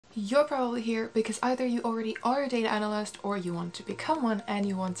You're probably here because either you already are a data analyst or you want to become one and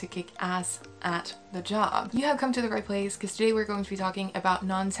you want to kick ass at the job. You have come to the right place because today we're going to be talking about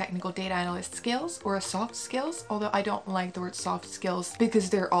non-technical data analyst skills or soft skills, although I don't like the word soft skills because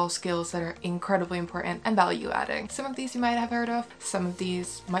they're all skills that are incredibly important and value adding. Some of these you might have heard of, some of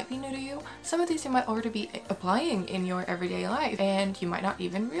these might be new to you, some of these you might already be applying in your everyday life and you might not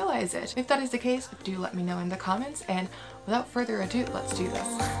even realize it. If that is the case, do let me know in the comments, and without further ado, let's do this.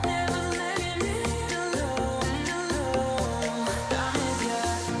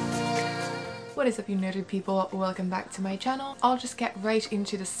 What is up, you nerded people? Welcome back to my channel. I'll just get right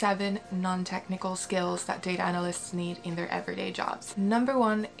into the 7 non-technical skills that data analysts need in their everyday jobs. Number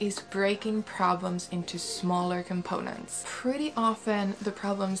 1 is breaking problems into smaller components. Pretty often the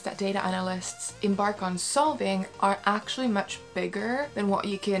problems that data analysts embark on solving are actually much bigger than what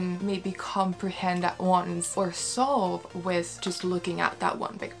you can maybe comprehend at once or solve with just looking at that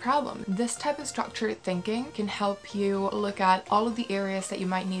one big problem. This type of structured thinking can help you look at all of the areas that you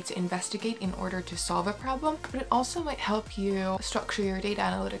might need to investigate in order to solve a problem, but it also might help you structure your data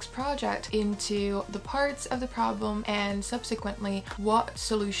analytics project into the parts of the problem and subsequently what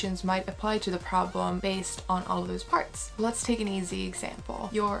solutions might apply to the problem based on all of those parts. Let's take an easy example.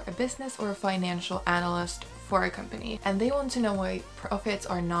 You're a business or a financial analyst for a company and they want to know why profits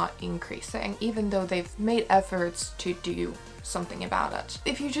are not increasing even though they've made efforts to do something about it.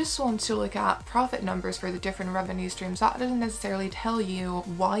 If you just want to look at profit numbers for the different revenue streams, that doesn't necessarily tell you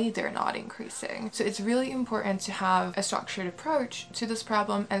why they're not increasing. So it's really important to have a structured approach to this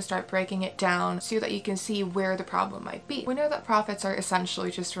problem and start breaking it down so that you can see where the problem might be. We know that profits are essentially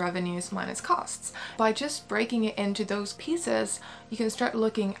just revenues minus costs. By just breaking it into those pieces, you can start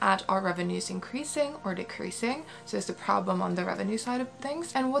looking at, are revenues increasing or decreasing? So is the problem on the revenue side of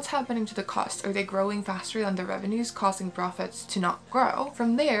things? And what's happening to the costs? Are they growing faster than the revenues, causing profits to not grow?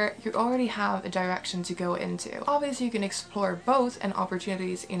 From there, you already have a direction to go into. Obviously, you can explore both and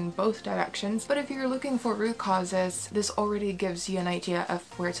opportunities in both directions, but if you're looking for root causes, this already gives you an idea of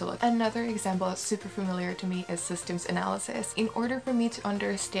where to look. Another example that's super familiar to me is systems analysis. In order for me to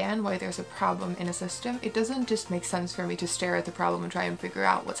understand why there's a problem in a system, it doesn't just make sense for me to stare at the problem and try and figure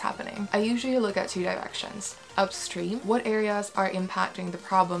out what's happening. I usually look at 2 directions. Upstream, what areas are impacting the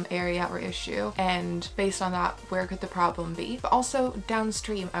problem area or issue, and based on that, where could the problem be? But also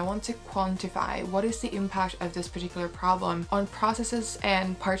downstream, I want to quantify what is the impact of this particular problem on processes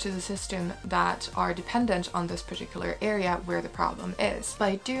and parts of the system that are dependent on this particular area where the problem is.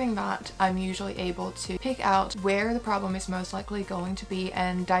 By doing that, I'm usually able to pick out where the problem is most likely going to be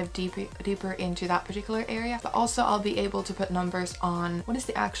and dive deeper into that particular area, but also I'll be able to put numbers on what is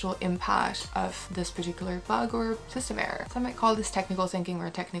the actual impact of this particular bug or system error. So I might call this technical thinking or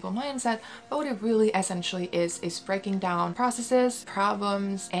technical mindset, but what it really essentially is breaking down processes,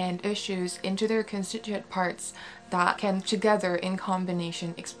 problems, and issues into their constituent parts that can together in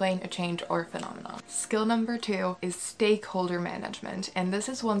combination explain a change or phenomenon. Skill number 2 is stakeholder management, and this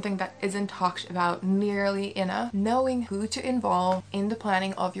is one thing that isn't talked about nearly enough. Knowing who to involve in the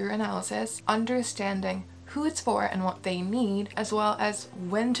planning of your analysis, understanding who it's for and what they need, as well as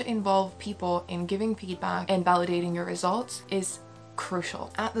when to involve people in giving feedback and validating your results is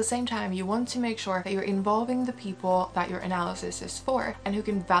crucial. At the same time, you want to make sure that you're involving the people that your analysis is for and who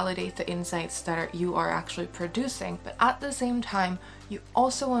can validate the insights that you are actually producing. But at the same time, you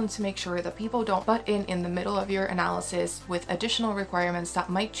also want to make sure that people don't butt in the middle of your analysis with additional requirements that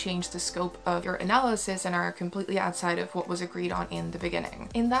might change the scope of your analysis and are completely outside of what was agreed on in the beginning.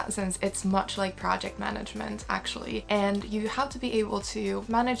 In that sense, it's much like project management actually, and you have to be able to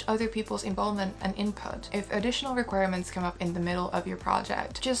manage other people's involvement and input. If additional requirements come up in the middle of your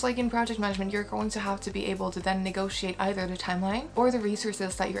project, just like in project management, you're going to have to be able to then negotiate either the timeline or the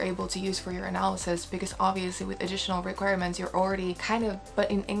resources that you're able to use for your analysis, because obviously with additional requirements, you're already kind of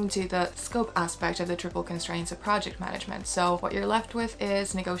butting into the scope aspect of the triple constraints of project management. So what you're left with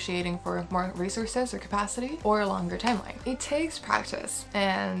is negotiating for more resources or capacity or a longer timeline. It takes practice,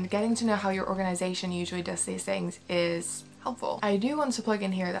 and getting to know how your organization usually does these things is helpful. I do want to plug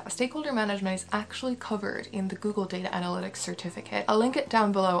in here that stakeholder management is actually covered in the Google Data Analytics certificate. I'll link it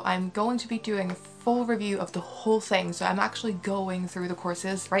down below. I'm going to be doing a full review of the whole thing, so I'm actually going through the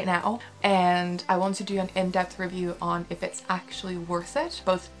courses right now and I want to do an in-depth review on if it's actually worth it,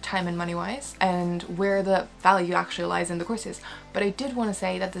 both time and money wise, and where the value actually lies in the courses. But I did want to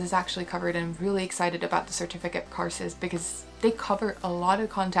say that this is actually covered and I'm really excited about the certificate courses because They cover a lot of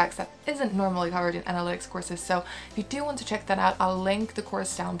context that isn't normally covered in analytics courses. So if you do want to check that out, I'll link the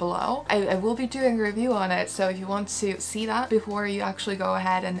course down below. I will be doing a review on it, so if you want to see that before you actually go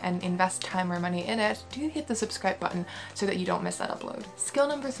ahead and invest time or money in it, do hit the subscribe button so that you don't miss that upload. Skill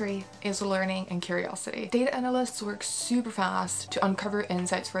number 3 is learning and curiosity. Data analysts work super fast to uncover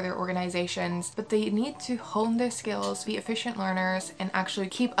insights for their organizations, but they need to hone their skills, be efficient learners, and actually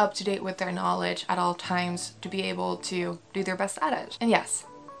keep up to date with their knowledge at all times to be able to do their best at it. And yes,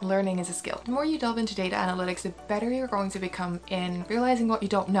 learning is a skill. The more you delve into data analytics, the better you're going to become in realizing what you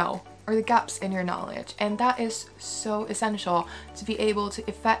don't know, or the gaps in your knowledge. And that is so essential to be able to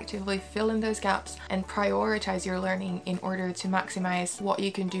effectively fill in those gaps and prioritize your learning in order to maximize what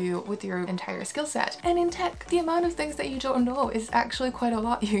you can do with your entire skill set. And in tech, the amount of things that you don't know is actually quite a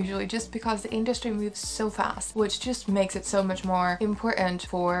lot usually, just because the industry moves so fast, which just makes it so much more important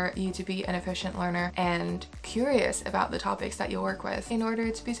for you to be an efficient learner and curious about the topics that you work with in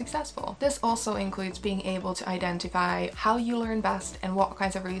order to be successful. This also includes being able to identify how you learn best and what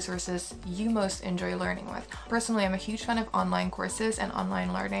kinds of resources you most enjoy learning with. Personally, I'm a huge fan of online courses and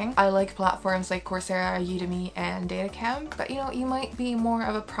online learning. I like platforms like Coursera, Udemy, and DataCamp, but you might be more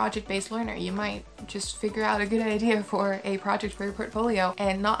of a project-based learner. You might just figure out a good idea for a project for your portfolio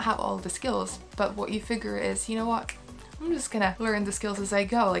and not have all the skills, but what you figure is, you know what, I'm just gonna learn the skills as I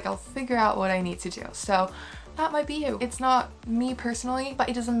go. Like, I'll figure out what I need to do. So that might be you. It's not me personally, but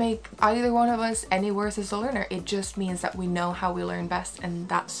it doesn't make either one of us any worse as a learner. It just means that we know how we learn best, and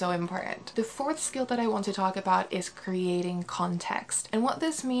that's so important. The 4th skill that I want to talk about is creating context. And what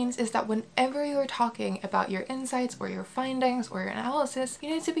this means is that whenever you're talking about your insights or your findings or your analysis, you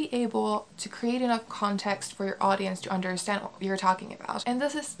need to be able to create enough context for your audience to understand what you're talking about. And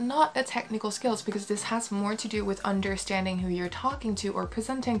this is not a technical skills, because this has more to do with understanding who you're talking to or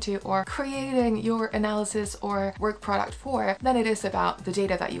presenting to or creating your analysis or work product for than it is about the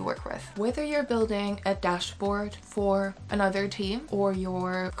data that you work with. Whether you're building a dashboard for another team, or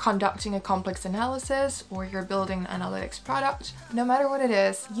you're conducting a complex analysis, or you're building an analytics product, no matter what it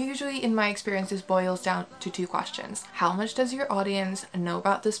is, usually in my experience this boils down to 2 questions. How much does your audience know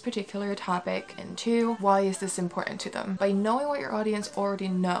about this particular topic? And 2, why is this important to them? By knowing what your audience already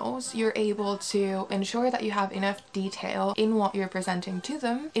knows, you're able to ensure that you have enough detail in what you're presenting to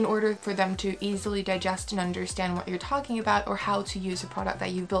them in order for them to easily digest and understand what you're talking about or how to use a product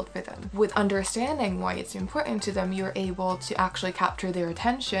that you've built for them. With understanding why it's important to them, you're able to actually capture their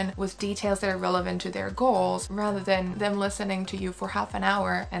attention with details that are relevant to their goals, rather than them listening to you for half an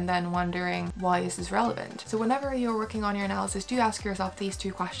hour and then wondering, why is this relevant? So whenever you're working on your analysis, do ask yourself these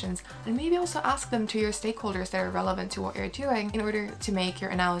 2 questions, and maybe also ask them to your stakeholders that are relevant to what you're doing in order to make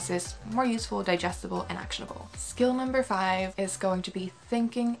your analysis more useful, digestible, and actionable. Skill number 5 is going to be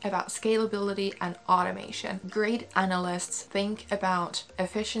thinking about scalability and automation. Great analysts think about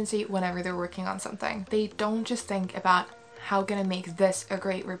efficiency whenever they're working on something. They don't just think about how can I make this a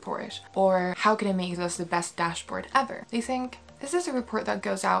great report, or how can I make this the best dashboard ever. They think, is this a report that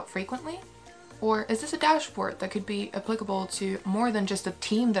goes out frequently? Or is this a dashboard that could be applicable to more than just the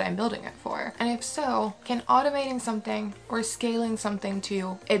team that I'm building it for? And if so, can automating something or scaling something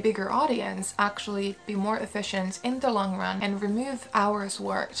to a bigger audience actually be more efficient in the long run and remove hours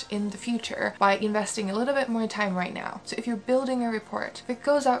worked in the future by investing a little bit more time right now? So if you're building a report, if it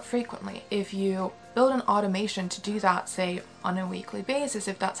goes out frequently, if you build an automation to do that, say on a weekly basis,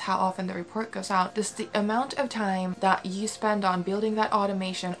 if that's how often the report goes out, does the amount of time that you spend on building that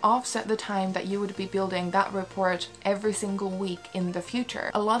automation offset the time that you would be building that report every single week in the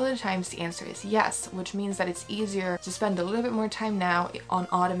future? A lot of the times the answer is yes, which means that it's easier to spend a little bit more time now on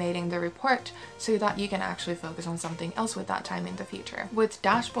automating the report so that you can actually focus on something else with that time in the future. With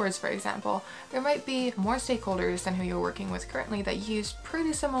dashboards, for example, there might be more stakeholders than who you're working with currently that use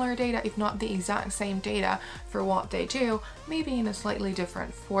pretty similar data, if not the exact same data for what they do, maybe in a slightly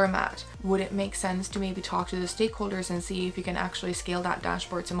different format. Would it make sense to maybe talk to the stakeholders and see if you can actually scale that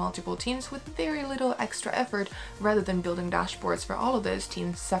dashboard to multiple teams with very little extra effort, rather than building dashboards for all of those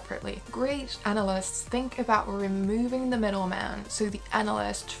teams separately? Great analysts think about removing the middleman, so the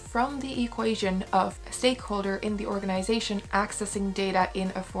analyst from the equation of a stakeholder in the organization accessing data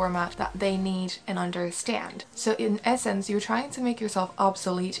in a format that they need and understand. So in essence, you're trying to make yourself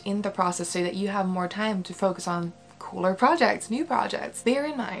obsolete in the process so that you have more time to focus on cooler projects, new projects. Bear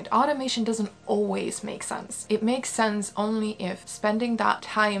in mind, automation doesn't always make sense. It makes sense only if spending that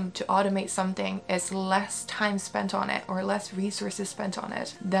time to automate something is less time spent on it or less resources spent on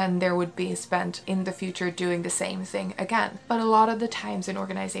it than there would be spent in the future doing the same thing again. But a lot of the times in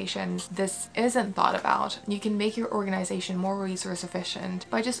organizations, this isn't thought about. You can make your organization more resource efficient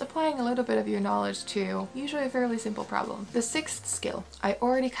by just applying a little bit of your knowledge to usually a fairly simple problem. The sixth skill, I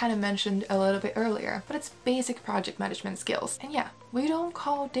already kind of mentioned a little bit earlier, but it's basic project management skills. And yeah, we don't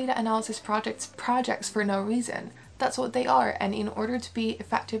call data analysis projects for no reason. That's what they are, and in order to be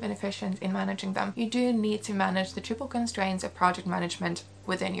effective and efficient in managing them, you do need to manage the triple constraints of project management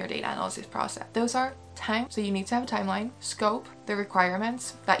within your data analysis process. Those are time, so you need to have a timeline, scope, the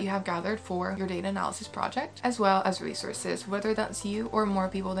requirements that you have gathered for your data analysis project, as well as resources, whether that's you or more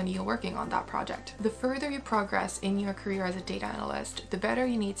people than you working on that project. The further you progress in your career as a data analyst, the better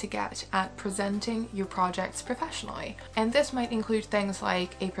you need to get at presenting your projects professionally. And this might include things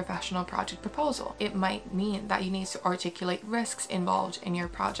like a professional project proposal. It might mean that you need to articulate risks involved in your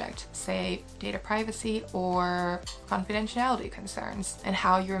project, say data privacy or confidentiality concerns, and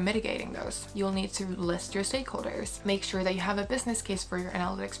how you're mitigating those. You'll need to list your stakeholders. Make sure that you have a business case for your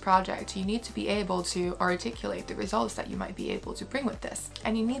analytics project. You need to be able to articulate the results that you might be able to bring with this.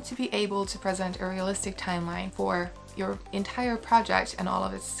 And you need to be able to present a realistic timeline for your entire project and all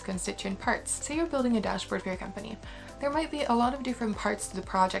of its constituent parts. Say you're building a dashboard for your company. There might be a lot of different parts to the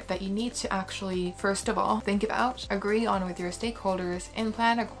project that you need to actually, first of all, think about, agree on with your stakeholders, and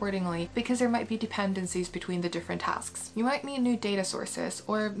plan accordingly, because there might be dependencies between the different tasks. You might need new data sources,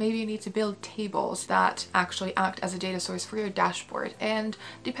 or maybe you need to build tables that actually act as a data source for your dashboard. And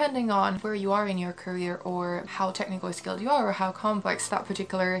depending on where you are in your career or how technically skilled you are or how complex that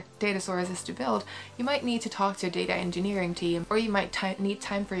particular data source is to build, you might need to talk to a data engineering team, or you might need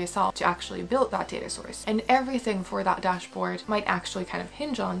time for yourself to actually build that data source. And everything for that dashboard might actually kind of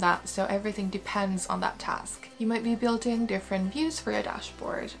hinge on that, so everything depends on that task. You might be building different views for your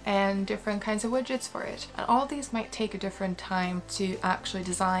dashboard and different kinds of widgets for it, and all these might take a different time to actually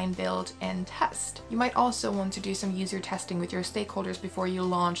design, build, and test. You might also want to do some user testing with your stakeholders before you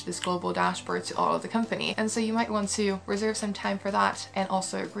launch this global dashboard to all of the company, and so you might want to reserve some time for that and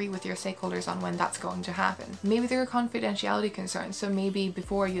also agree with your stakeholders on when that's going to happen. Maybe there are confidentiality concerns, so maybe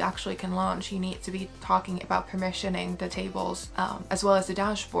before you actually can launch, you need to be talking about permissioning the tables as well as the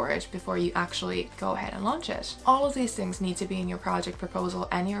dashboard before you actually go ahead and launch it. All of these things need to be in your project proposal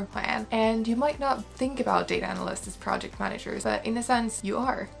and your plan, and you might not think about data analysts as project managers, but in a sense you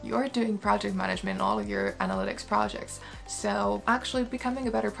are doing project management in all of your analytics projects. So actually becoming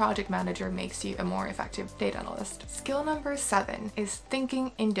a better project manager makes you a more effective data analyst. Skill number 7 is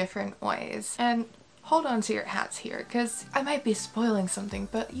thinking in different ways. And hold on to your hats here, because I might be spoiling something,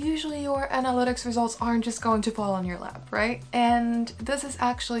 but usually your analytics results aren't just going to fall on your lap, right? And this is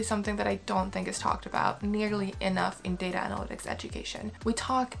actually something that I don't think is talked about nearly enough in data analytics education. We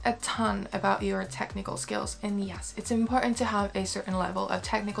talk a ton about your technical skills, and yes, it's important to have a certain level of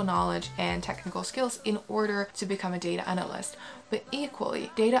technical knowledge and technical skills in order to become a data analyst. But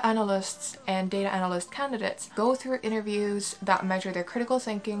equally, data analysts and data analyst candidates go through interviews that measure their critical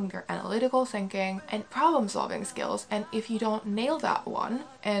thinking, their analytical thinking, and problem-solving skills. And if you don't nail that one,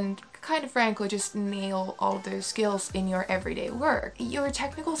 and kind of frankly just nail all of those skills in your everyday work, your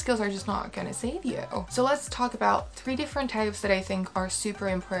technical skills are just not gonna save you. So let's talk about 3 different types that I think are super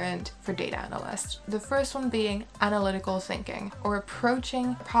important for data analysts. The first one being analytical thinking, or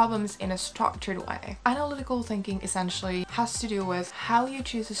approaching problems in a structured way. Analytical thinking essentially has to do with how you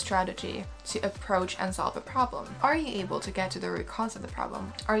choose a strategy to approach and solve a problem. Are you able to get to the root cause of the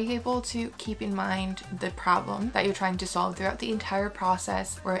problem? Are you able to keep in mind the problem that you're trying to solve throughout the entire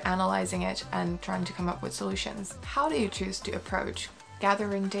process or analyzing it and trying to come up with solutions? How do you choose to approach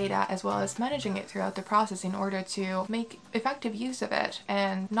gathering data as well as managing it throughout the process in order to make effective use of it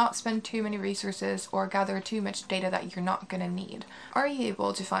and not spend too many resources or gather too much data that you're not gonna need? Are you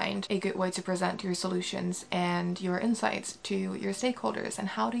able to find a good way to present your solutions and your insights to your stakeholders, and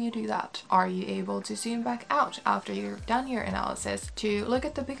how do you do that? Are you able to zoom back out after you've done your analysis to look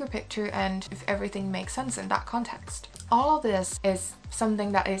at the bigger picture and if everything makes sense in that context? All of this is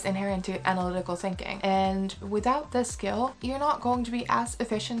something that is inherent to analytical thinking, and without this skill, you're not going to be as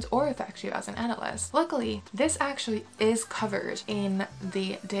efficient or effective as an analyst. Luckily, this actually is covered in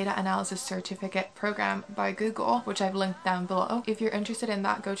the Data Analysis Certificate program by Google, which I've linked down below. If you're interested in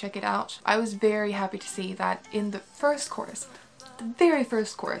that, go check it out. I was very happy to see that in the first course, the very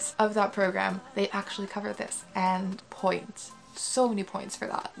first course of that program, they actually cover this, and point so many points for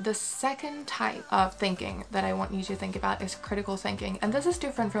that. The second type of thinking that I want you to think about is critical thinking, and this is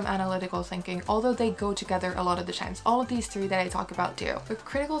different from analytical thinking, although they go together a lot of the times. All of these three that I talk about do. But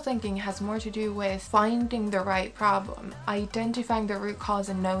critical thinking has more to do with finding the right problem, identifying the root cause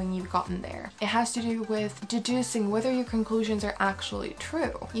and knowing you've gotten there. It has to do with deducing whether your conclusions are actually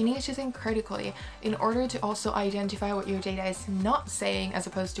true. You need to think critically in order to also identify what your data is not saying as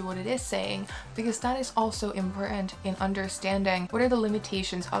opposed to what it is saying, because that is also important in understanding what are the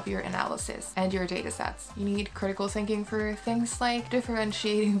limitations of your analysis and your data sets. You need critical thinking for things like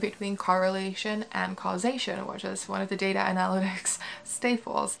differentiating between correlation and causation, which is one of the data analytics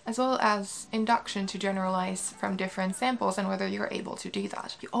staples, as well as induction to generalize from different samples and whether you're able to do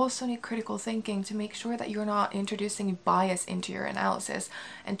that. You also need critical thinking to make sure that you're not introducing bias into your analysis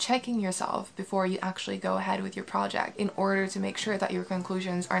and checking yourself before you actually go ahead with your project in order to make sure that your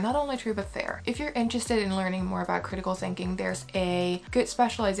conclusions are not only true but fair. If you're interested in learning more about critical thinking, there's a good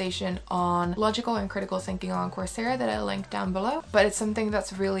specialization on logical and critical thinking on Coursera that I'll link down below, but it's something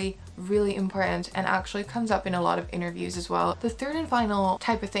that's really important and actually comes up in a lot of interviews as well. The third and final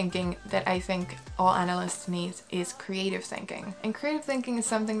type of thinking that I think all analysts need is creative thinking. And creative thinking is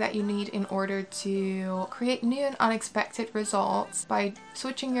something that you need in order to create new and unexpected results by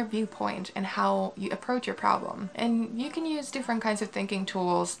switching your viewpoint and how you approach your problem. And you can use different kinds of thinking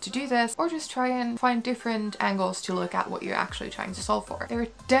tools to do this, or just try and find different angles to look at what you're actually trying to solve for. There are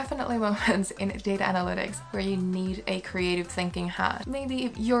definitely moments in data analytics where you need a creative thinking hat. Maybe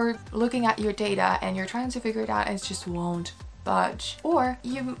if you're looking at your data and you're trying to figure it out and it just won't budge. Or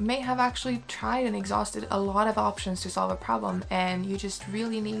you may have actually tried and exhausted a lot of options to solve a problem and you just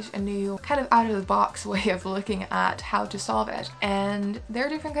really need a new kind of out of the box way of looking at how to solve it. And there are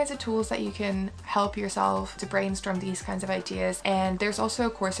different kinds of tools that you can help yourself to brainstorm these kinds of ideas. And there's also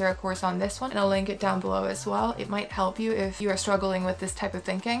a Coursera course on this one, and I'll link it down below as well. It might help you if you are struggling with this type of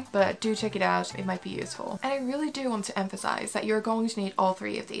thinking, but do check it out. It might be useful. And I really do want to emphasize that you're going to need all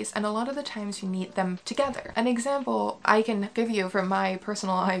three of these, and a lot of the times you need them together. An example I can give you from my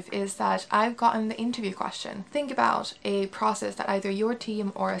personal life is that I've gotten the interview question. Think about a process that either your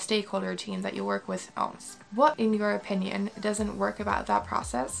team or a stakeholder team that you work with owns. What, in your opinion, doesn't work about that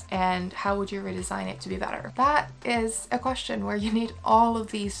process, and how would you redesign it to be better? That is a question where you need all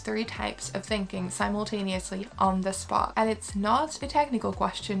of these three types of thinking simultaneously on the spot. And it's not a technical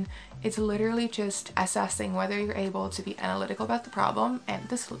question. It's literally just assessing whether you're able to be analytical about the problem and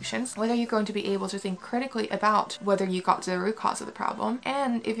the solutions, whether you're going to be able to think critically about whether you got to the root cause of the problem,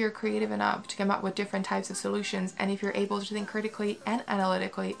 and if you're creative enough to come up with different types of solutions, and if you're able to think critically and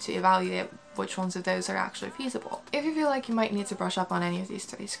analytically to evaluate which ones of those are actually feasible. If you feel like you might need to brush up on any of these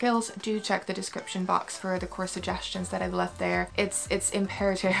three skills, do check the description box for the course suggestions that I've left there. It's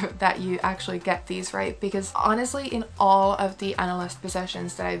imperative that you actually get these right, because honestly, in all of the analyst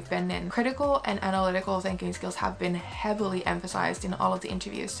positions that I've been in, critical and analytical thinking skills have been heavily emphasized in all of the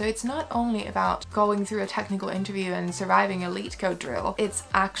interviews. So it's not only about going through a technical interview and surviving a lead code drill, it's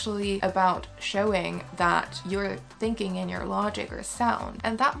actually about showing that your thinking and your logic are sound.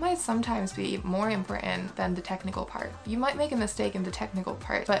 And that might sometimes be more important than the technical part. You might make a mistake in the technical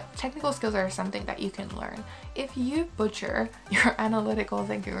part, but technical skills are something that you can learn. If you butcher your analytical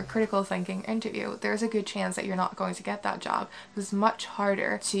thinking or critical thinking interview, there's a good chance that you're not going to get that job. It's much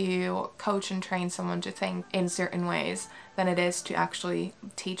harder to coach and train someone to think in certain ways than it is to actually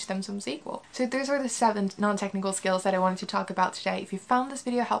teach them some SQL. So those are the 7 non-technical skills that I wanted to talk about today. If you found this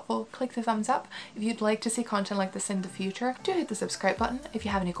video helpful, click the thumbs up. If you'd like to see content like this in the future, do hit the subscribe button. If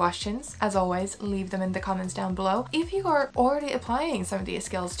you have any questions, as always, leave them in the comments down below. If you are already applying some of these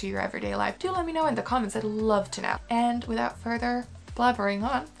skills to your everyday life, do let me know in the comments. I'd love to know. And without further blabbering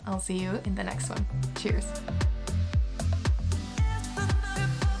on, I'll see you in the next one. Cheers.